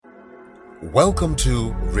Welcome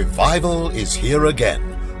to Revival is Here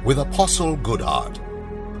Again with Apostle Goodheart.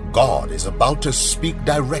 God is about to speak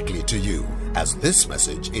directly to you as this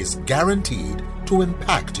message is guaranteed to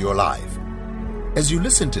impact your life. As you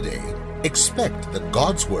listen today, expect that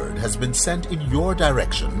God's word has been sent in your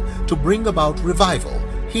direction to bring about revival,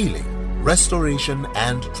 healing, restoration,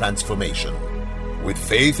 and transformation. With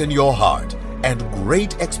faith in your heart and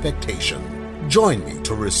great expectation, join me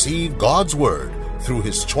to receive God's word through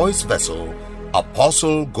his choice vessel,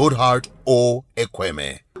 Apostle Goodheart O.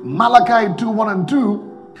 Ekweme. Malachi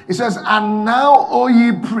 2:1-2, it says, "And now, O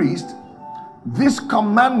ye priests, this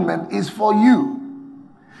commandment is for you.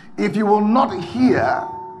 If you will not hear,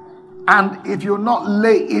 and if you will not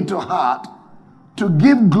lay it to heart, to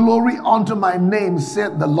give glory unto my name,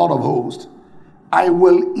 said the Lord of hosts, I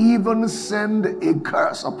will even send a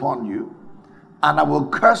curse upon you, and I will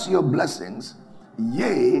curse your blessings.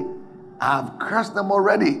 Yea, I have cursed them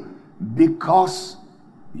already, because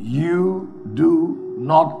you do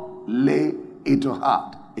not lay it to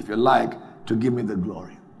heart." If you like, to give me the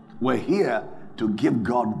glory. We're here to give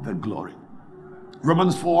God the glory.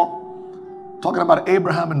 Romans 4, talking about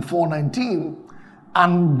Abraham in 4:19,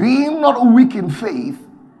 "And being not weak in faith,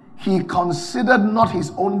 he considered not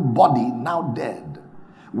his own body now dead,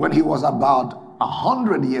 when he was about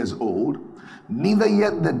 100 years old, neither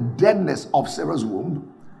yet the deadness of Sarah's womb.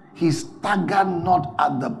 He staggered not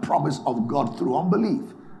at the promise of God through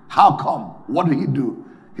unbelief." How come? What did he do?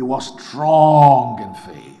 He was strong in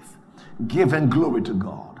faith, giving glory to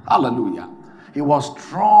God. Hallelujah. He was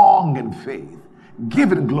strong in faith,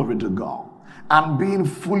 giving glory to God, and being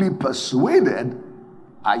fully persuaded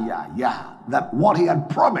that what he had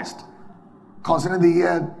promised concerning the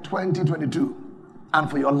year 2022 and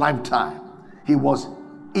for your lifetime, he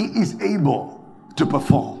is able to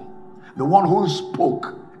perform. The one who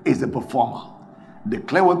spoke is the performer.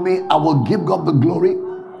 Declare with me, I will give God the glory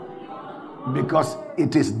because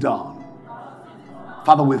it is done.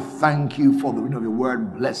 Father, we thank you for the reading of your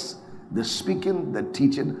word. Bless the speaking, the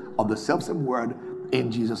teaching of the self-same word in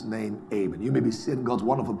Jesus' name. Amen. You may be seated in God's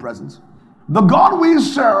wonderful presence. The God we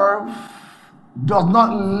serve does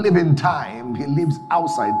not live in time. He lives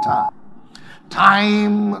outside time.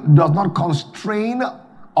 Time does not constrain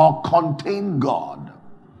or contain God.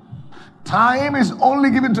 Time is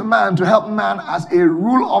only given to man to help man as a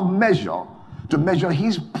rule of measure to measure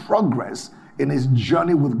his progress in his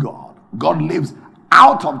journey with God. God lives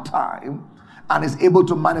out of time and is able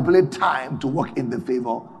to manipulate time to work in the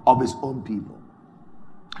favor of his own people.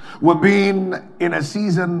 We've been in a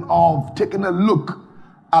season of taking a look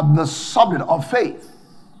at the subject of faith.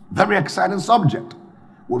 Very exciting subject.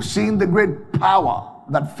 We've seen the great power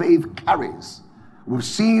that faith carries. We've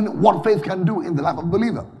seen what faith can do in the life of a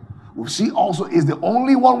believer. We see also is the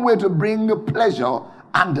only one way to bring pleasure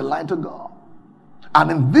and delight to God. And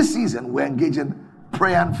in this season, we're engaging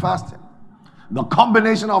prayer and fasting. The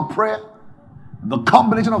combination of prayer, the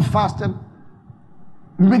combination of fasting,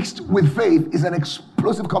 mixed with faith is an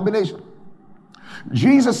explosive combination.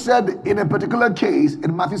 Jesus said in a particular case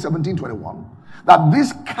in Matthew 17:21 that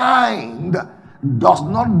this kind does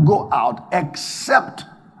not go out except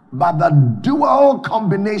by the dual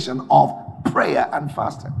combination of prayer and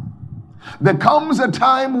fasting. There comes a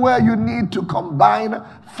time where you need to combine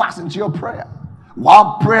fasting to your prayer.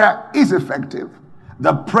 While prayer is effective,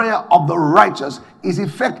 the prayer of the righteous is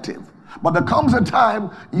effective. But there comes a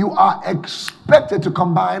time you are expected to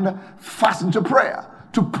combine fasting to prayer,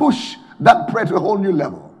 to push that prayer to a whole new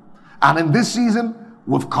level. And in this season,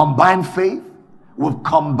 we've combined faith, we've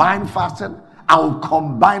combined fasting, and we've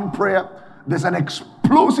combined prayer. There's an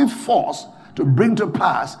explosive force to bring to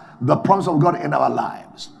pass the promise of God in our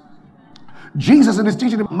lives. Jesus in his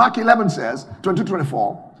teaching in Mark 11 says,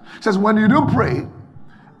 22-24, says, when you do pray,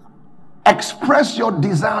 express your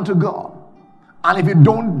desire to God. And if you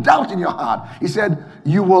don't doubt in your heart, he said,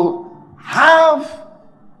 you will have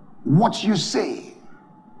what you say.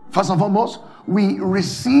 First and foremost, we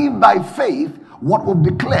receive by faith what we've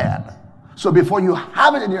declared. So before you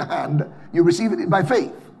have it in your hand, you receive it by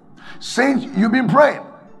faith. Saints, you've been praying.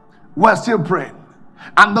 We're still praying.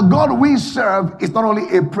 And the God we serve is not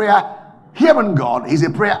only a prayer hearing God, he's a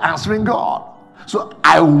prayer answering God. So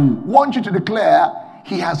I want you to declare,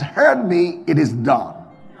 he has heard me, it is done.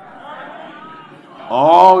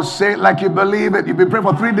 Oh, say it like you believe it. You've been praying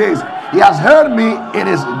for 3 days. He has heard me, it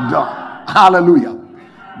is done. Hallelujah.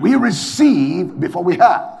 We receive before we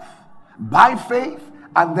have, by faith,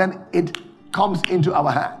 and then it comes into our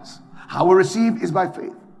hands. How we receive is by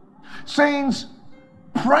faith. Saints,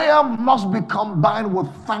 prayer must be combined with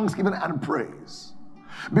thanksgiving and praise.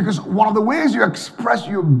 Because one of the ways you express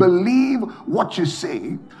you believe what you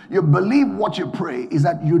say, you believe what you pray, is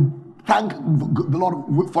that you thank the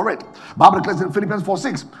Lord for it. Bible declares in Philippians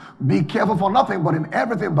 4:6, be careful for nothing, but in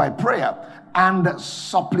everything by prayer and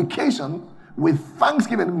supplication with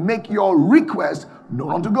thanksgiving make your request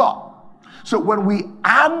known unto God. So when we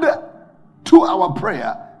add to our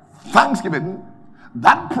prayer thanksgiving,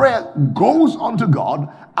 that prayer goes unto God,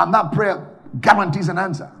 and that prayer guarantees an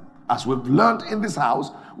answer. As we've learned in this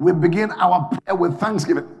house, we begin our prayer with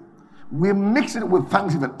thanksgiving. We mix it with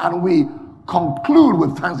thanksgiving, and we conclude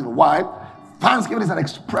with thanksgiving. Why? Thanksgiving is an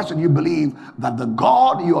expression you believe that the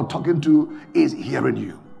God you are talking to is hearing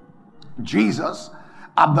you. Jesus,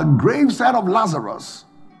 at the graveside of Lazarus,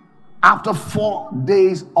 after 4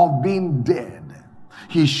 days of being dead,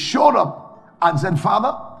 he showed up and said,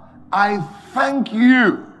 Father, I thank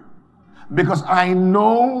you because I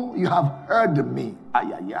know you have heard me.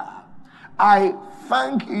 I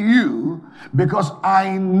thank you because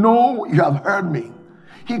I know you have heard me.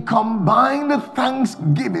 He combined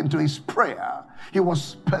thanksgiving to his prayer. He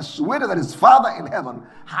was persuaded that his Father in heaven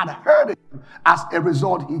had heard him. As a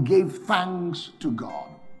result, he gave thanks to God.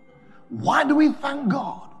 Why do we thank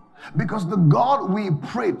God? Because the God we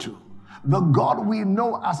pray to, the God we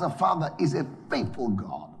know as a Father, is a faithful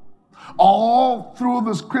God. All through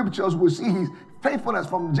the scriptures, we see his faithfulness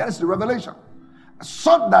from Genesis to Revelation,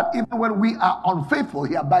 so that even when we are unfaithful,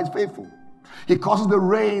 he abides faithful. He causes the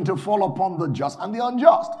rain to fall upon the just and the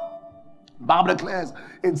unjust. Bible declares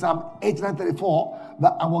in Psalm 89:34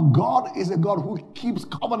 that our God is a God who keeps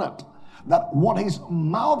covenant, that what his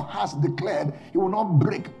mouth has declared, he will not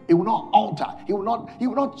break, he will not alter, he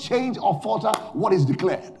will not change or falter what is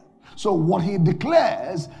declared. So what he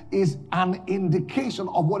declares is an indication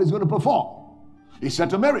of what he's going to perform. He said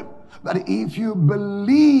to Mary that if you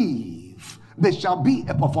believe, there shall be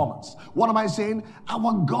a performance. What am I saying?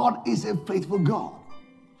 Our God is a faithful God.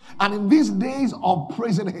 And in these days of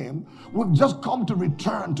praising him, we've just come to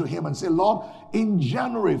return to him and say, Lord, in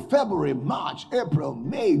January, February, March, April,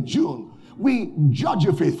 May, June, we judge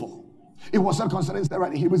you faithful. It was said concerning Sarah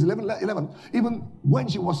in Hebrews 11, even when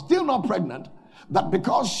she was still not pregnant, that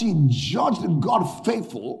because she judged God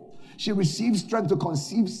faithful, she received strength to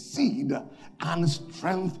conceive seed and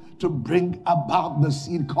strength to bring about the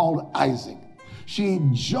seed called Isaac. She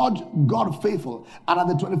judged God faithful, and at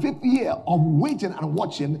the 25th year of waiting and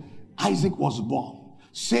watching, Isaac was born.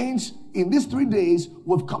 Saints, in these 3 days,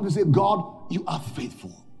 we've come to say, God, you are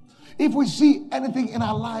faithful. If we see anything in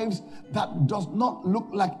our lives that does not look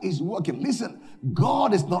like it's working, listen,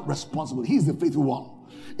 God is not responsible. He's the faithful one.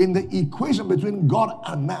 In the equation between God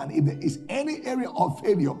and man, if there is any area of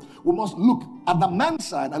failure, we must look at the man's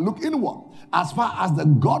side and look inward. As far as the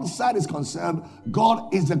God side is concerned,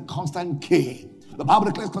 God is a constant king. The Bible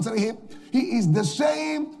declares concerning him, he is the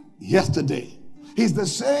same yesterday. He's the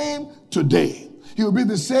same today. He will be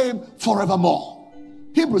the same forevermore.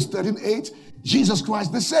 Hebrews 13:8, Jesus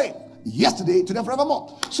Christ the same yesterday, today,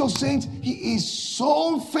 forevermore. So saints, he is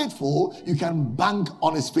so faithful, you can bank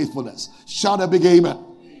on his faithfulness. Shout a big amen.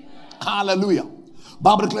 Hallelujah.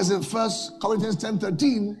 Bible declares in 1 Corinthians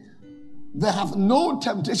 10:13, there hath no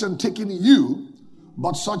temptation taken you,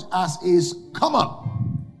 but such as is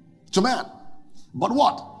common to man. But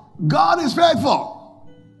what? God is faithful.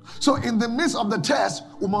 So in the midst of the test,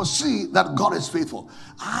 we must see that God is faithful.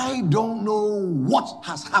 I don't know what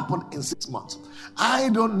has happened in 6 months. I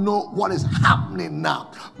don't know what is happening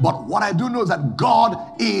now. But what I do know is that God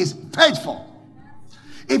is faithful.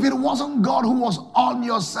 If it wasn't God who was on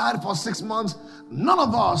your side for 6 months, none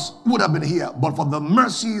of us would have been here, but for the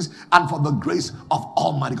mercies and for the grace of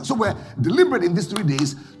Almighty God. So we're deliberate in these 3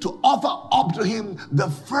 days to offer up to him the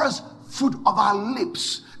first fruit of our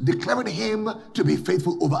lips, declaring him to be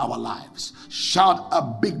faithful over our lives. Shout a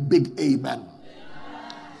big, big amen.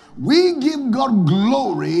 We give God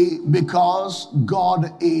glory because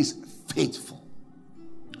God is faithful.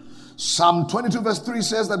 Psalm 22 verse 3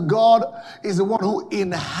 says that God is the one who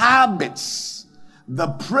inhabits the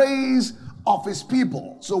praise of his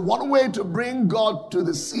people. So one way to bring God to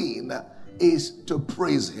the scene is to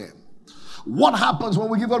praise him. What happens when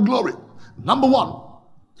we give God glory? Number one,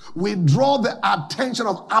 we draw the attention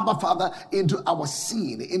of Abba Father into our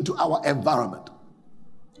scene, into our environment.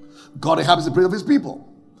 God inhabits the praise of his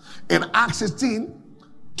people. In Acts 16,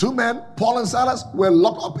 2 men, Paul and Silas, were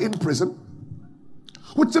locked up in prison,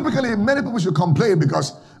 which typically many people should complain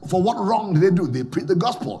because for what wrong did they do? They preached the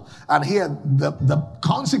gospel. And here the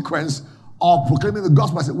consequence of proclaiming the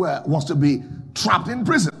gospel, as it were, was to be trapped in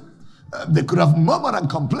prison. They could have murmured and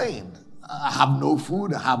complained. I have no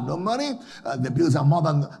food, I have no money, the bills are more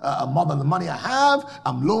than the money I have,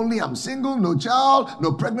 I'm lonely, I'm single, no child,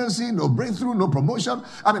 no pregnancy, no breakthrough, no promotion.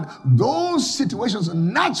 I mean, those situations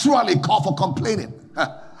naturally call for complaining.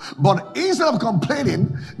 But instead of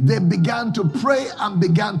complaining, they began to pray and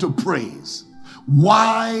began to praise.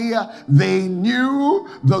 Why? They knew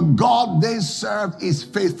the God they serve is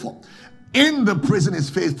faithful. In the prison is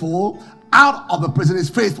faithful, out of the prison is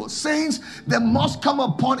faithful. Saints, there must come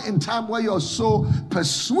a point in time where you're so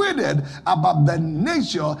persuaded about the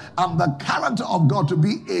nature and the character of God to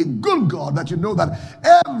be a good God that you know that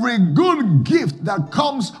every good gift that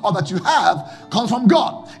comes or that you have comes from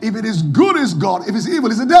God. If it is good, it's God. If it's evil,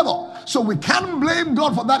 it's the devil. So we can't blame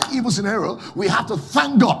God for that evil scenario. We have to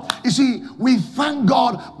thank God. You see, we thank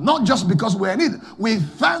God not just because we're in it. We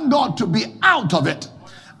thank God to be out of it.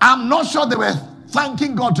 I'm not sure they were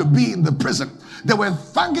thanking God to be in the prison. They were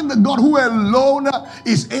thanking the God who alone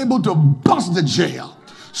is able to bust the jail.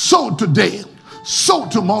 So today, so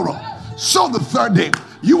tomorrow, so the third day,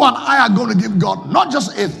 you and I are going to give God not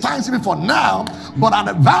just a thanksgiving for now, but an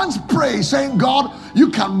advanced praise saying, God, you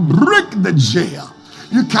can break the jail.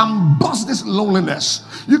 You can bust this loneliness.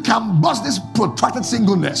 You can bust this protracted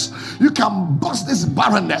singleness. You can bust this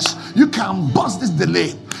barrenness. You can bust this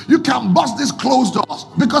delay. You can bust these closed doors,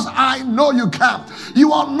 because I know you can.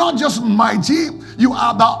 You are not just mighty, you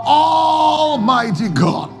are the Almighty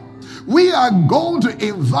God. We are going to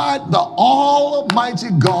invite the Almighty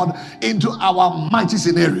God into our mighty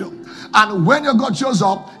scenario. And when your God shows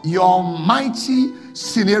up, your mighty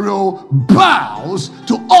scenario bows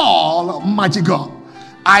to Almighty God.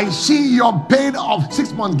 I see your pain of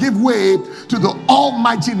 6 months give way to the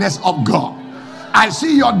almightiness of God. I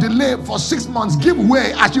see your delay for 6 months give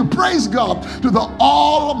way as you praise God to the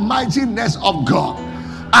almightiness of God.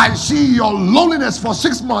 I see your loneliness for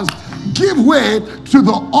 6 months give way to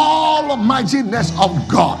the almightiness of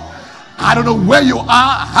God. I don't know where you are,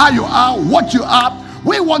 how you are, what you are.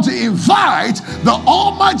 We want to invite the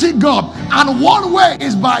Almighty God, and one way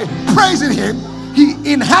is by praising Him. He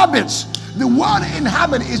inhabits. The word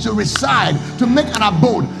inhabit is to reside, to make an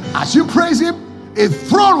abode. As you praise Him, a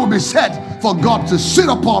throne will be set for God to sit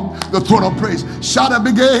upon the throne of praise. Shout a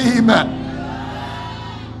big amen.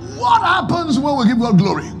 What happens when we give God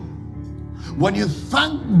glory? When you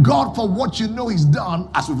thank God for what you know He's done,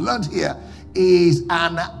 as we've learned here, is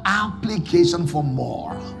an application for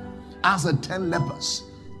more. As the 10 lepers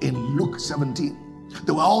in Luke 17,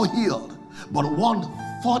 they were all healed, but one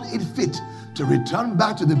thought it fit to return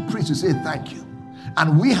back to the priest to say thank you.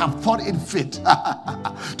 And we have thought it fit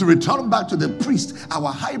to return back to the priest,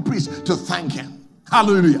 our high priest, to thank him.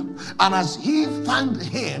 Hallelujah. And as he thanked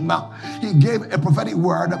him, he gave a prophetic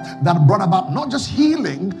word that brought about not just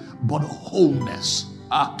healing, but wholeness.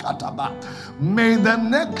 May the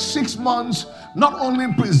next 6 months not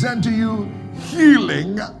only present to you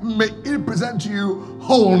healing, may it present to you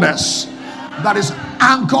wholeness that is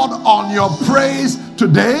anchored on your praise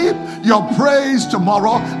today, your praise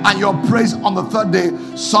tomorrow, and your praise on the third day.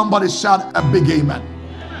 Somebody shout a big amen.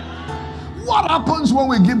 What happens when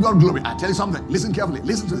we give God glory? I tell you something. Listen carefully.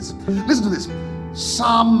 Listen to this. Listen to this.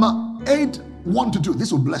 Psalm 8, 1 to 2.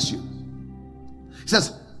 This will bless you. It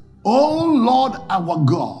says, O Lord our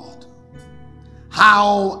God,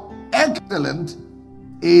 how excellent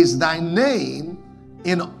is thy name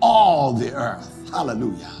in all the earth.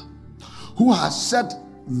 Hallelujah. Who has set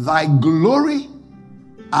thy glory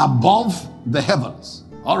above the heavens.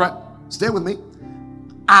 All right, stay with me.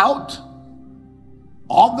 Out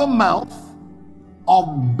of the mouth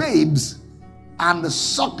of babes and the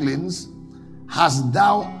sucklings hast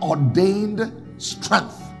thou ordained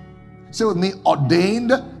strength. Say with me,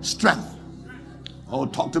 ordained strength. Oh,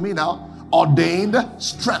 talk to me now. Ordained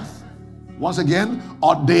strength. Once again,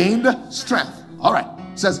 ordained strength. All right,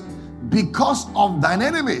 it says, because of thine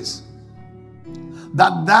enemies,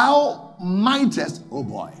 that thou mightest, oh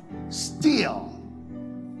boy, still,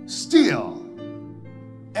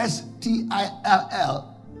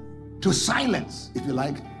 S-T-I-L-L, to silence, if you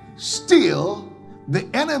like, still the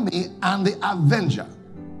enemy and the avenger.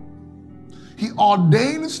 He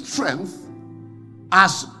ordained strength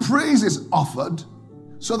as praise is offered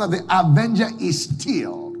so that the avenger is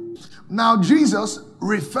stilled. Now Jesus,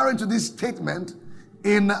 referring to this statement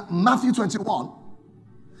in Matthew 21,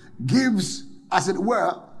 gives, as it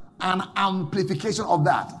were, an amplification of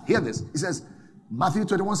that. Hear this. He says, Matthew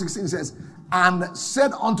 21:16 says, and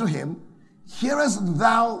said unto him, hearest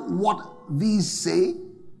thou what these say?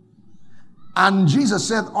 And Jesus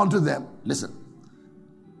said unto them, listen,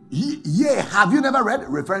 yea, have you never read?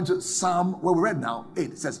 Referring to Psalm, where we read now,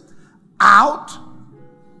 8. It says, out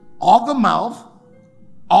of the mouth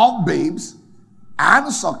of babes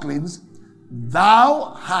and sucklings,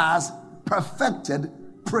 thou hast perfected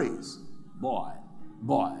praise. Boy.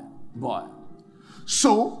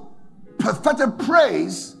 So, perfected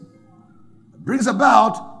praise brings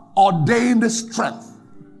about ordained strength.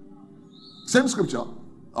 Same scripture,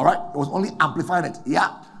 all right? It was only amplifying it.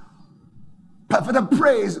 Yeah. Perfected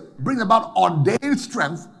praise brings about ordained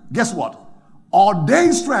strength. Guess what?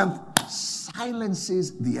 Ordained strength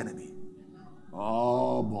silences the enemy.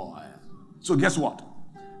 Oh boy. So guess what?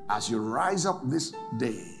 As you rise up this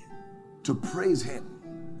day to praise him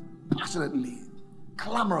passionately,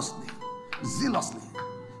 clamorously, zealously,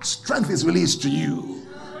 strength is released to you.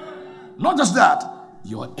 Not just that,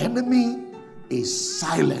 your enemy is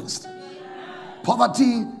silenced.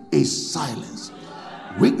 Poverty is silenced.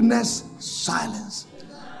 Weakness, silence.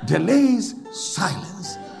 Delays,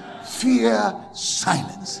 silence. Fear,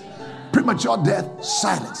 silence. Premature death,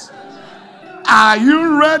 silence. Are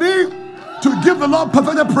you ready to give the Lord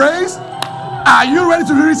perfected praise? Are you ready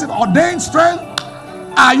to receive ordained strength?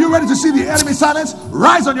 Are you ready to see the enemy silenced?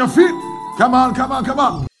 Rise on your feet. Come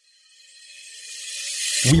on.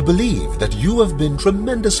 We believe that you have been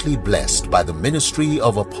tremendously blessed by the ministry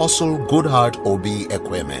of Apostle Goodheart Obi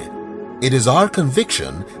Ekweme. It is our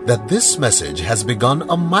conviction that this message has begun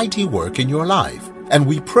a mighty work in your life, and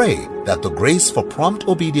we pray that the grace for prompt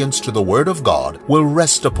obedience to the Word of God will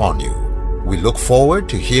rest upon you. We look forward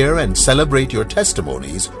to hear and celebrate your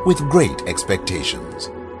testimonies with great expectations.